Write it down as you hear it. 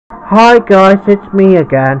Hi guys, it's me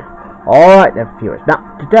again. Alright then viewers,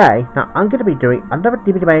 today I'm going to be doing another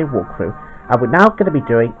DVD walkthrough, and we're now going to be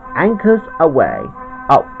doing Anchors Aweigh.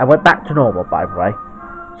 Oh, I went back to normal by the way.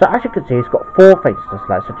 So as you can see, it's got 4 things to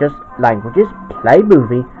select, such as languages, play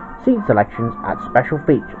movie, scene selections, and special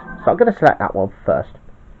features. So I'm going to select that one first.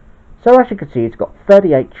 So as you can see, it's got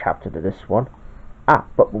 38 chapters in this one.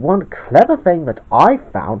 But one clever thing that I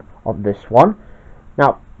found on this one.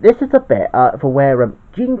 Now, this is a bit for where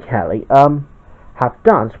Gene Kelly have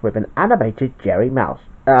danced with an animated Jerry Mouse.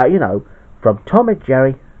 From Tom and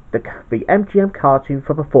Jerry, the MGM cartoon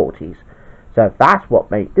from the 40s. So that's what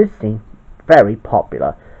made this scene very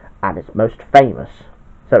popular and its most famous.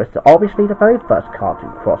 So it's obviously the very first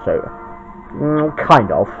cartoon crossover.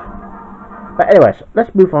 Kind of. But anyways,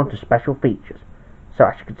 let's move on to special features. So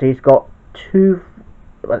as you can see, it's got two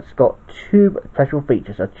special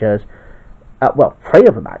features, such as 3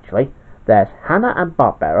 of them actually. There's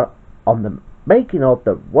Hanna-Barbera on the making of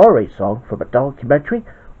the Worry song from a documentary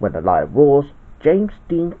When the Lion Roars, James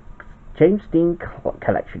Dean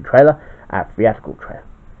collection trailer, and theatrical trailer.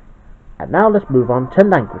 And now let's move on to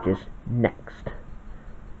languages next.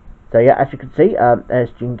 So yeah, as you can see,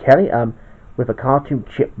 there's Gene Kelly with a cartoon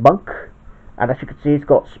chipmunk, and as you can see, it's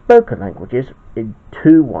got spoken languages in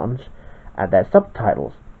 2 ones, and there's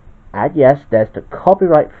subtitles. And yes, there's the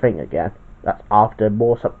copyright thing again. That's after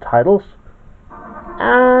more subtitles.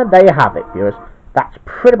 And there you have it, viewers. That's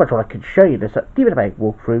pretty much what I can show you this DVD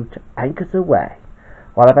walkthrough to Anchors Aweigh.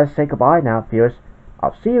 Well, I better say goodbye now, viewers.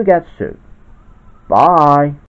 I'll see you again soon. Bye.